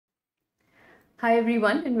Hi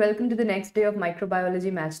everyone and welcome to the next day of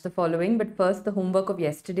microbiology. Match the following, but first the homework of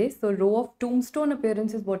yesterday. So row of tombstone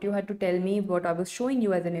appearance is what you had to tell me what I was showing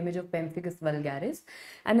you as an image of pemphigus vulgaris,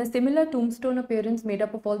 and a similar tombstone appearance made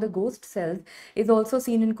up of all the ghost cells is also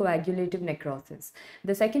seen in coagulative necrosis.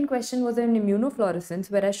 The second question was an immunofluorescence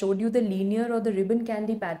where I showed you the linear or the ribbon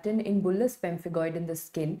candy pattern in bullous pemphigoid in the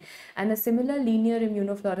skin, and a similar linear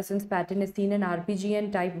immunofluorescence pattern is seen in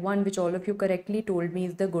RPGN type 1, which all of you correctly told me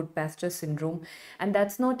is the Goodpasture syndrome. And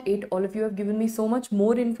that's not it. All of you have given me so much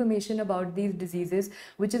more information about these diseases,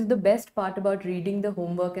 which is the best part about reading the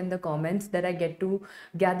homework and the comments, that I get to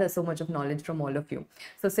gather so much of knowledge from all of you.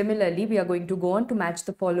 So similarly, we are going to go on to match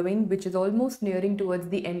the following, which is almost nearing towards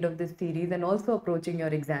the end of this series and also approaching your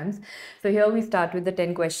exams. So here we start with the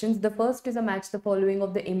 10 questions. The first is a match the following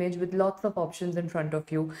of the image with lots of options in front of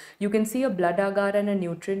you. You can see a blood agar and a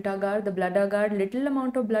nutrient agar. The blood agar, little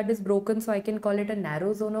amount of blood is broken, so I can call it a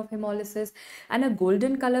narrow zone of hemolysis, and a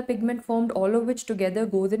golden color pigment formed, all of which together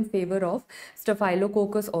goes in favor of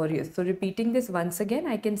Staphylococcus aureus. So repeating this once again,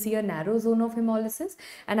 I can see a narrow zone of hemolysis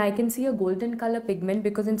and I can see a golden color pigment,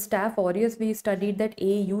 because in Staph aureus we studied that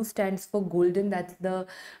AU stands for golden, that's the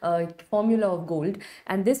formula of gold,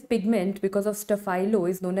 and this pigment, because of Staphylo,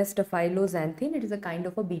 is known as staphylozanthine. It is a kind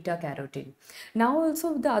of a beta carotene. Now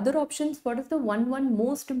also the other options, what is the one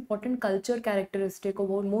most important culture characteristic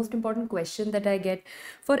or most important question that I get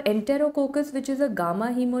for Enterococcus, which is a gamma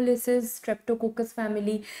hemolysis streptococcus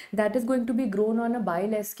family, that is going to be grown on a bile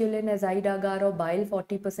esculin azide agar or bile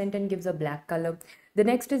 40% and gives a black color. The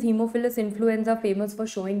next is Haemophilus influenza, famous for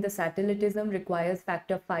showing the satellitism, requires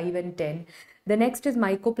factor 5 and 10. The next is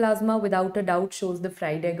Mycoplasma, without a doubt shows the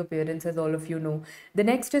fried egg appearance, as all of you know. The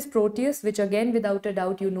next is Proteus, which again without a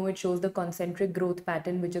doubt you know it shows the concentric growth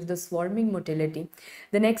pattern, which is the swarming motility.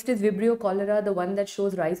 The next is Vibrio cholera, the one that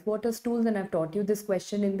shows rice water stools, and I've taught you this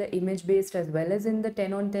question in the image based as well as in the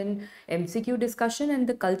 10 on 10 MCQ discussion. And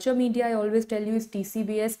the culture media I always tell you is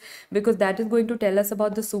TCBS, because that is going to tell us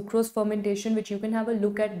about the sucrose fermentation, which you can have a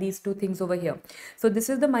look at these two things over here. So this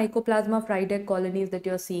is the Mycoplasma fried egg colonies that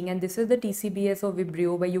you're seeing, and this is the TCBS or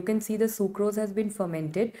Vibrio, where you can see the sucrose has been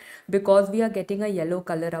fermented because we are getting a yellow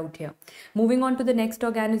color out here. Moving on to the next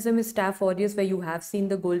organism is Staph aureus, where you have seen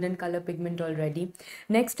the golden color pigment already.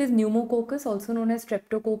 Next is Pneumococcus, also known as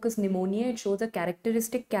Streptococcus pneumoniae. It shows a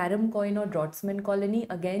characteristic carom coin or Drotzman colony,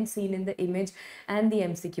 again seen in the image and the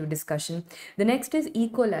MCQ discussion. The next is E.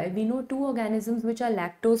 coli. We know two organisms which are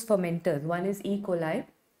lactose fermenters. One is E. coli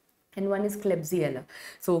and one is Klebsiella.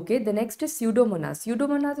 So okay, the next is Pseudomonas.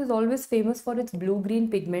 Pseudomonas is always famous for its blue-green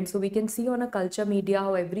pigment. So we can see on a culture media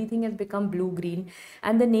how everything has become blue-green,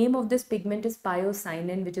 and the name of this pigment is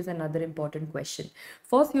pyocyanin, which is another important question.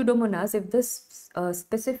 For Pseudomonas, if this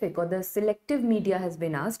specific or the selective media has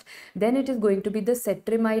been asked, then it is going to be the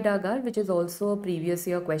cetrimide agar, which is also a previous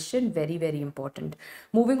year question, very important.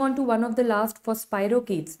 Moving on to one of the last, for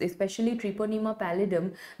spirochetes, especially Treponema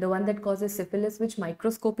pallidum, the one that causes syphilis, which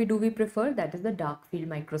microscopy do we prefer? That is the dark field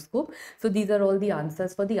microscope. So these are all the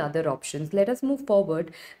answers for the other options. Let us move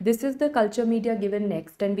forward. This is the culture media given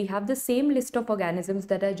next, and we have the same list of organisms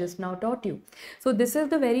that I just now taught you. So this is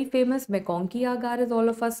the very famous McConkey agar, as all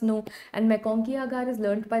of us know, and McConkey agar is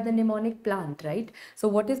learnt by the mnemonic plant, right? So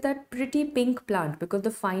what is that pretty pink plant? Because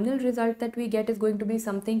the final result that we get is going to be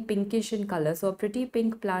something pinkish in color. So a pretty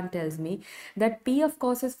pink plant tells me that P, of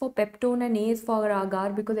course, is for peptone and A is for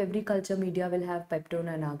agar, because every culture media will have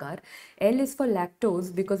peptone and agar. L is for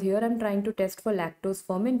lactose, because here I'm trying to test for lactose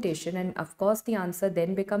fermentation, and of course the answer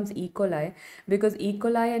then becomes E. coli, because E.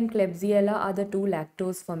 coli and Klebsiella are the two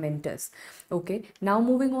lactose fermenters. Okay, now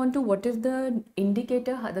moving on to what is the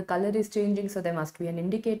indicator. The color is changing, so there must be an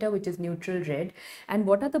indicator, which is neutral red. And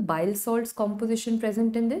what are the bile salts composition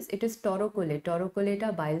present in this? It is taurocolate. Taurocolate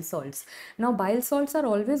are bile salts. Now bile salts are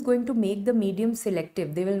always going to make the medium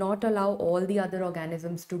selective. They will not allow all the other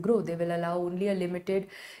organisms to grow. They will allow only a limited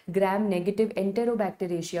gram-negative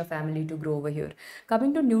Enterobacteriaceae family to grow over here.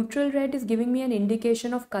 Coming to neutral red is giving me an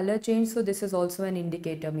indication of color change, so this is also an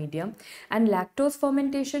indicator medium. And lactose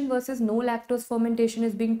fermentation versus no lactose fermentation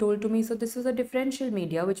is being told to me, so this is a differential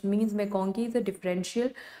media, which means McConkey is a differential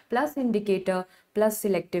plus indicator plus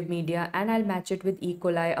selective media, and I'll match it with E.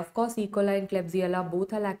 coli. Of course, E. coli and Klebsiella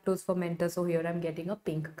both are lactose fermenters, so here I'm getting a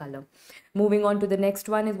pink color. Moving on to the next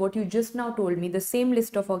one is what you just now told me, the same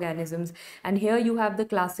list of organisms, and here you have the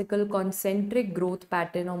classical concentric growth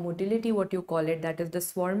pattern or motility, what you call it, that is the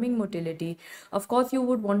swarming motility. Of course, you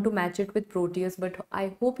would want to match it with Proteus, but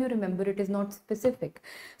I hope you remember it is not specific.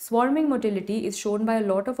 Swarming motility is shown by a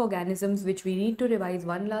lot of organisms, which we need to revise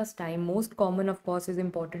one last time. Most common, of course, is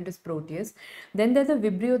important is Proteus. Then there's a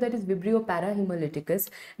Vibrio, that is Vibrio parahemolyticus.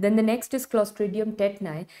 Then the next is Clostridium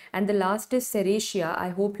tetani, and the last is Serratia. I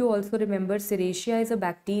hope you also remember Serratia is a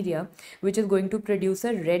bacteria which is going to produce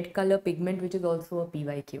a red color pigment, which is also a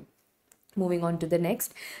PYQ. Moving on to the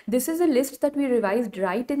next. This is a list that we revised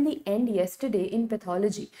right in the end yesterday in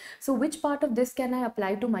pathology. So which part of this can I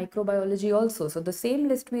apply to microbiology also? So the same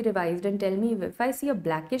list we revised, and tell me, if I see a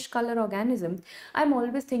blackish color organism, I'm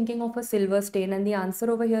always thinking of a silver stain, and the answer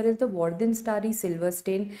over here is the Warden-Starry silver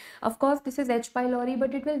stain. Of course, this is H. pylori,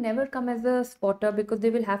 but it will never come as a spotter because they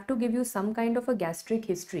will have to give you some kind of a gastric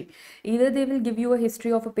history. Either they will give you a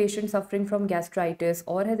history of a patient suffering from gastritis,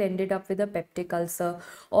 or has ended up with a peptic ulcer,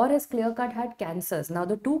 or has clear had cancers. Now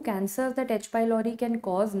the two cancers that H. pylori can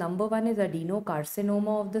cause, number one is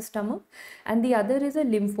adenocarcinoma of the stomach, and the other is a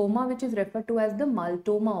lymphoma, which is referred to as the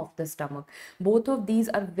maltoma of the stomach. Both of these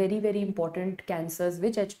are very, very important cancers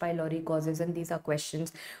which H. pylori causes, and these are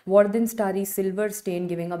questions. Warden-Starry silver stain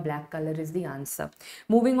giving a black color is the answer.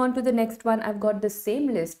 Moving on to the next one, I've got the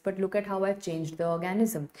same list, but look at how I've changed the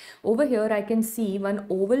organism. Over here I can see one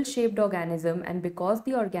oval shaped organism, and because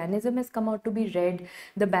the organism has come out to be red,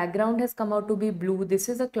 the background has come out to be blue. This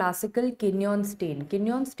is a classical Quignon stain.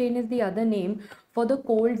 Quignon stain is the other name for the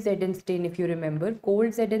cold Zn stain, if you remember. Cold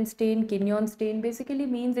Zn stain, Quignon stain basically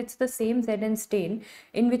means it's the same Zn stain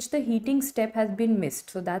in which the heating step has been missed.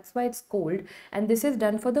 So that's why it's cold, and this is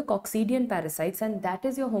done for the coccidian parasites, and that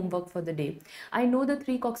is your homework for the day. I know the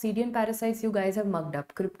three coccidian parasites you guys have mugged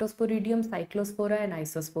up: Cryptosporidium, Cyclospora and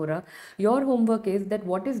Isospora. Your homework is that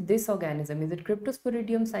what is this organism? Is it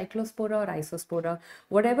Cryptosporidium, Cyclospora or Isospora?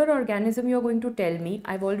 Whatever organism you're going to tell me,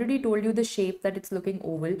 I've already told you the shape, that it's looking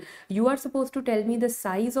oval. You are supposed to tell me the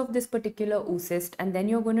size of this particular oocyst, and then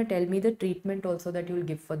you're going to tell me the treatment also that you'll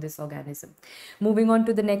give for this organism. Moving on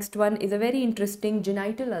to the next one is a very interesting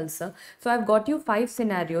genital ulcer. So I've got you 5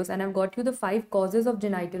 scenarios, and I've got you the 5 causes of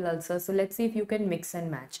genital ulcer. So let's see if you can mix and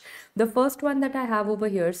match. The first one that I have over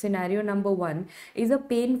here, scenario number 1, is a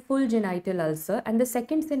painful genital ulcer, and the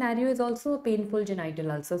second scenario is also a painful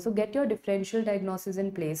genital ulcer. So get your differential diagnosis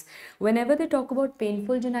in place. Whenever they talk about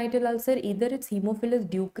painful genital ulcer, either it's Haemophilus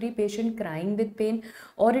ducreyi, patient crying with pain,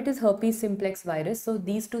 or it is herpes simplex virus. So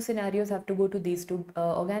these two scenarios have to go to these two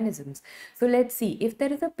organisms. So let's see, if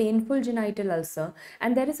there is a painful genital ulcer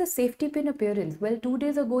and there is a safety pin appearance. Well, 2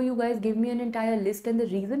 days ago you guys gave me an entire list, and the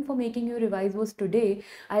reason for making you revise was today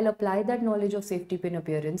I'll apply that knowledge of safety pin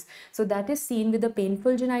appearance. So that is seen with a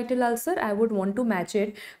painful genital ulcer. I would want to match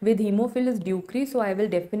it with Haemophilus ducreyi, so I will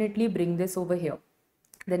definitely bring this over here.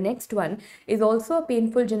 The next one is also a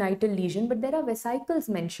painful genital lesion, but there are vesicles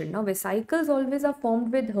mentioned. Now, vesicles always are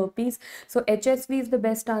formed with herpes, so HSV is the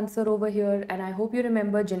best answer over here. And I hope you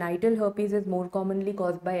remember genital herpes is more commonly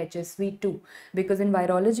caused by HSV2, because in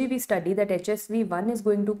virology we study that HSV1 is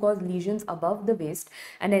going to cause lesions above the waist,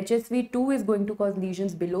 and HSV2 is going to cause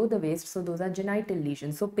lesions below the waist. So those are genital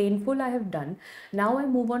lesions. So painful I have done. Now I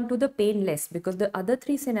move on to the painless, because the other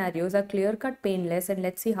 3 scenarios are clear-cut painless, and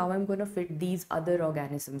let's see how I'm going to fit these other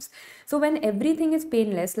organisms. So when everything is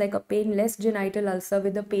painless, like a painless genital ulcer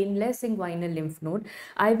with a painless inguinal lymph node,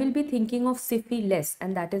 I will be thinking of syphilis,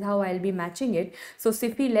 and that is how I'll be matching it. So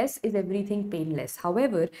syphilis is everything painless.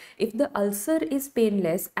 However, if the ulcer is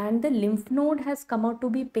painless and the lymph node has come out to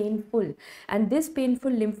be painful, and this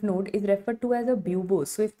painful lymph node is referred to as a bubo.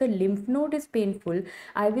 So if the lymph node is painful,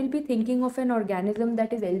 I will be thinking of an organism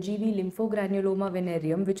that is LGV, lymphogranuloma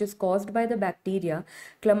venereum, which is caused by the bacteria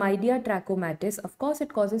Chlamydia trachomatis. Of course,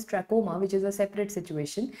 it causes trachoma, which is a separate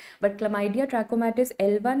situation, but Chlamydia trachomatis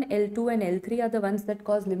L1, L2 and L3 are the ones that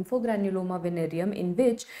cause lymphogranuloma venereum, in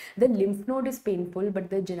which the lymph node is painful but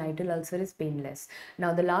the genital ulcer is painless.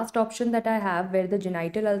 Now the last option that I have, where the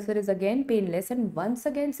genital ulcer is again painless and once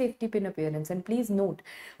again safety pin appearance, and please note,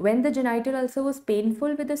 when the genital ulcer was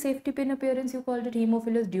painful with a safety pin appearance, you called it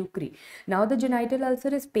Haemophilus ducreyi. Now the genital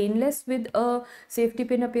ulcer is painless with a safety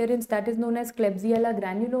pin appearance, that is known as Klebsiella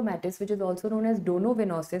granulomatis, which is also known as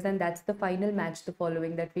donovenosis, and that's the final match the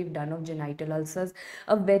following that we've done of genital ulcers.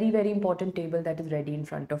 A very, very important table that is ready in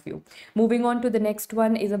front of you. Moving on to the next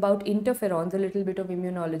one is about interferons, a little bit of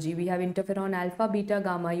immunology. We have interferon alpha, beta,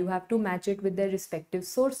 gamma. You have to match it with their respective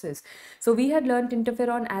sources. So we had learned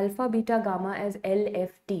interferon alpha, beta, gamma as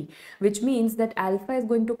LFT, which means that alpha is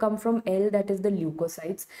going to come from L, that is the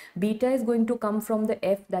leukocytes, beta is going to come from the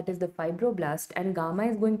F, that is the fibroblast, and gamma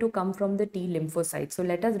is going to come from the T lymphocyte. So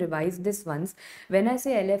let us revise this once. When I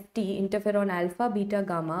say LFT, interferon alpha, beta,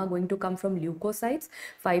 gamma are going to come from leukocytes,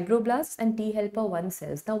 fibroblasts and T helper 1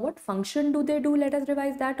 cells. Now what function do they do? Let us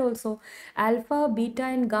revise that also. Alpha, beta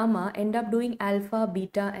and gamma end up doing alpha,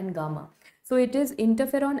 beta and gamma. So it is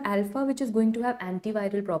interferon alpha which is going to have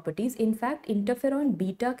antiviral properties. In fact, interferon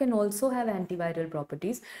beta can also have antiviral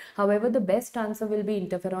properties. However, the best answer will be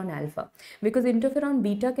interferon alpha, because interferon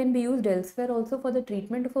beta can be used elsewhere also for the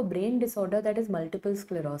treatment of a brain disorder, that is multiple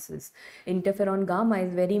sclerosis. Interferon gamma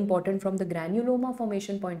is very important from the granuloma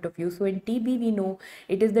formation point of view. So in TB, we know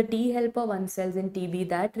it is the T helper 1 cells in TB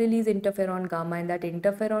that release interferon gamma, and that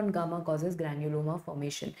interferon gamma causes granuloma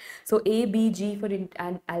formation. So A, B, G for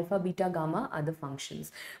and alpha, beta, gamma are the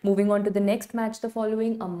functions. Moving on to the next, match the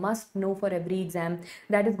following, a must know for every exam,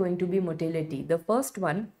 that is going to be motility. The first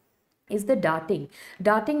one is the darting.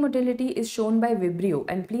 Darting motility is shown by Vibrio,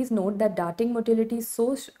 and please note that darting motility is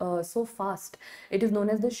so fast. It is known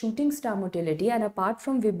as the shooting star motility, and apart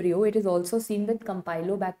from Vibrio, it is also seen with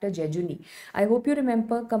Campylobacter jejuni. I hope you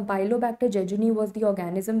remember Campylobacter jejuni was the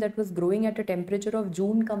organism that was growing at a temperature of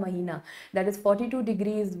June ka mahina, that is 42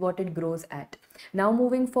 degrees what it grows at. Now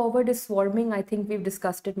moving forward is swarming. I think we've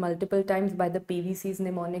discussed it multiple times by the PVC's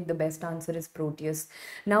mnemonic. The best answer is Proteus.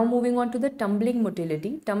 Now moving on to the tumbling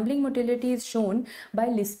motility. Tumbling motility is shown by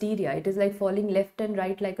Listeria. It is like falling left and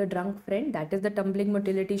right like a drunk friend. That is the tumbling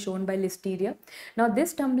motility shown by Listeria. Now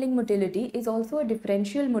this tumbling motility is also a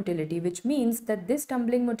differential motility, which means that this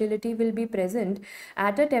tumbling motility will be present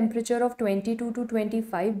at a temperature of 22 to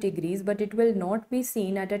 25 degrees, but it will not be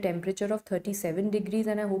seen at a temperature of 37 degrees.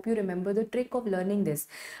 And I hope you remember the trick of learning this.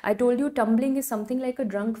 I told you tumbling is something like a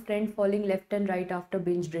drunk friend falling left and right after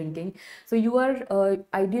binge drinking. So you are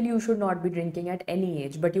ideally you should not be drinking at any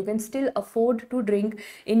age, but you can still afford to drink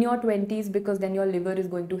in your 20s, because then your liver is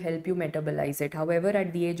going to help you metabolize it. However,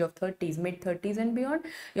 at the age of 30s, mid 30s and beyond,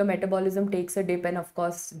 your metabolism takes a dip, and of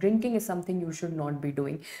course drinking is something you should not be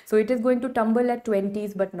doing. So it is going to tumble at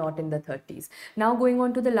 20s but not in the 30s. Now going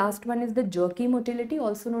on to the last one is the jerky motility,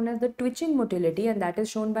 also known as the twitching motility, and that is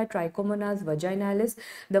shown by Trichomonas vaginalis,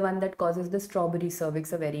 the one that causes the strawberry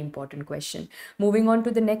cervix. A very important question. Moving on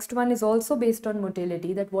to the next one is also based on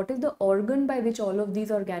motility, that what is the organ by which all of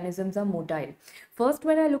these organisms are motile. First,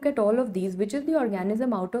 when I look at all of these, which is the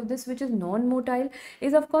organism out of this which is non-motile,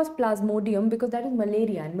 is of course Plasmodium, because that is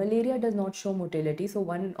malaria, and malaria does not show motility, so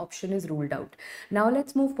one option is ruled out. Now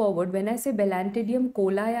let's move forward. When I say Belantidium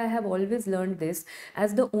coli, I have always learned this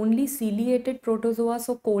as the only ciliated protozoa,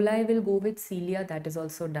 so coli will go with cilia. That is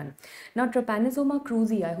also done. Now Trypanosoma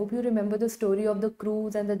cruzi, I hope you remember the story of the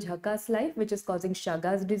cruise and the jhakas life, which is causing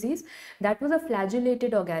Chagas disease. That was a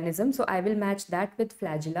flagellated organism, so I will match that with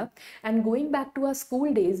flagella. And going back to our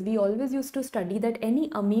school days, we always used to study that any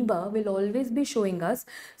amoeba will always be showing us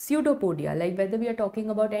pseudopodia, like whether we are talking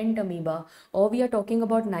about ant amoeba or we are talking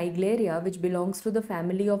about Naegleria, which belongs to the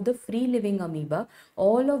family of the free living amoeba.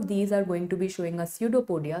 All of these are going to be showing us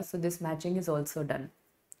pseudopodia, so this matching is also done.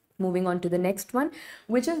 Moving on to the next one,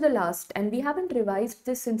 which is the last, and we haven't revised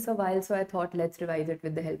this since a while, so I thought let's revise it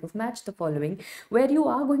with the help of match the following, where you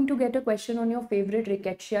are going to get a question on your favorite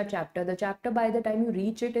Rickettsia chapter. The chapter, by the time you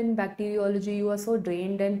reach it in bacteriology, you are so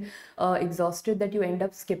drained and exhausted that you end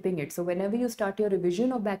up skipping it. So whenever you start your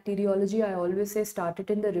revision of bacteriology, I always say start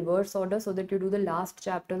it in the reverse order so that you do the last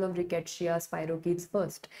chapters of Rickettsia spirochetes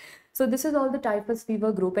first. So this is all the typhus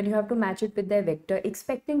fever group, and you have to match it with their vector,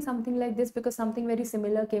 expecting something like this because something very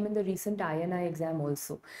similar came in the recent INI exam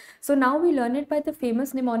also. So now we learn it by the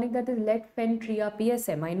famous mnemonic, that is let, fen, tria,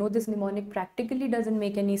 PSM. I know this mnemonic practically doesn't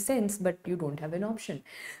make any sense, but you don't have an option.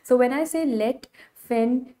 So when I say let,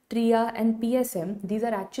 fen, tria and PSM, these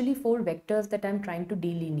are actually 4 vectors that I'm trying to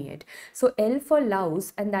delineate. So L for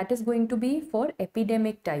louse, and that is going to be for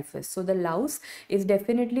epidemic typhus. So the louse is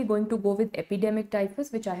definitely going to go with epidemic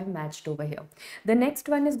typhus, which I have matched over here. The next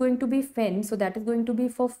one is going to be fen, so that is going to be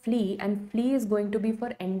for flea, and flea is going to be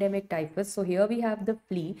for endemic typhus. So here we have the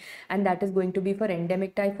flea, and that is going to be for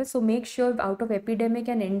endemic typhus. So make sure out of epidemic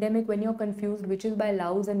and endemic, when you're confused which is by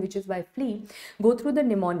louse and which is by flea, go through the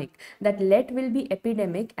mnemonic that let will be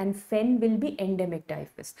epidemic and fen will be endemic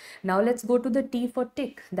typhus. Now let's go to the T for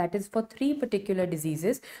tick. That is for 3 particular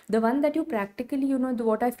diseases. The one that you practically,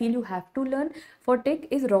 what I feel you have to learn for tick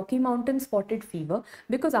is Rocky Mountain spotted fever,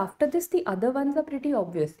 because after this the other ones are pretty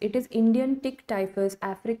obvious. It is Indian tick typhus,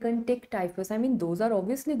 African tick typhus. I mean, those are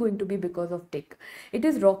obviously going to be because of tick. It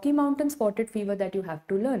is Rocky Mountain spotted fever that you have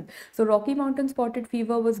to learn. So Rocky Mountain spotted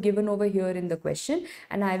fever was given over here in the question,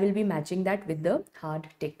 and I will be matching that with the hard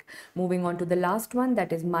tick. Moving on to the last one,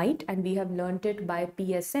 that is mite, and we have learnt it by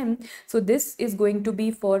PSM. So this is going to be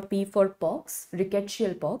for P for pox,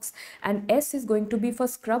 rickettsial pox, and S is going to be for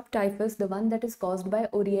scrub typhus, the one that is caused by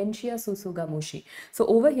Orientia susugamushi. So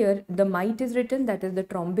over here, the mite is written, that is the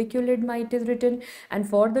trombiculid mite is written, and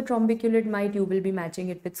for the trombiculid mite, you will be matching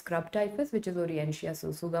it with scrub typhus, which is Orientia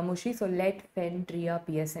susugamushi. So let, fen, tria,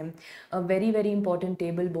 PSM, a very, very important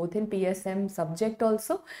table both in PSM subject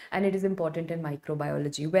also, and it is important in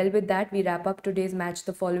microbiology. Well, with that, we wrap up today's match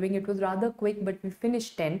the following. It was rather quick, but we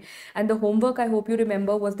finished 10. And the homework, I hope you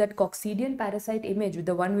remember, was that coccidian parasite image,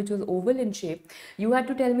 the one which was oval in shape. You had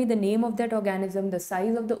to tell me the name of that organism, the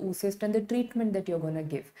size of the oocyst, and the treatment that you're going to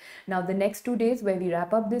give. Now, the next 2 days where we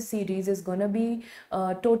wrap up this series is going to be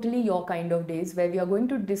totally your kind of days, where we are going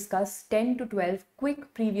to discuss 10 to 12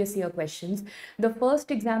 quick previous year questions. The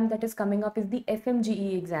first exam that is coming up is the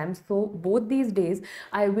FMGE exam. So both these days,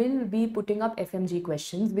 I will be putting up FMG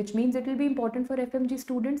questions, which means it will be important for FMG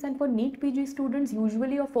students, and for NEET PG students,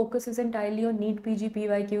 usually your focus is entirely on NEET PG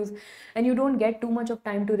PYQs, and you don't get too much of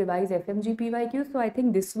time to revise FMG PYQs. So I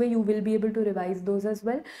think this way you will be able to revise those as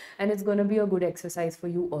well, and it's going to be a good exercise for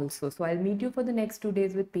you also. So I'll meet you for the next 2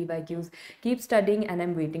 days with PYQs. Keep studying, and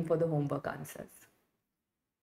I'm waiting for the homework answers.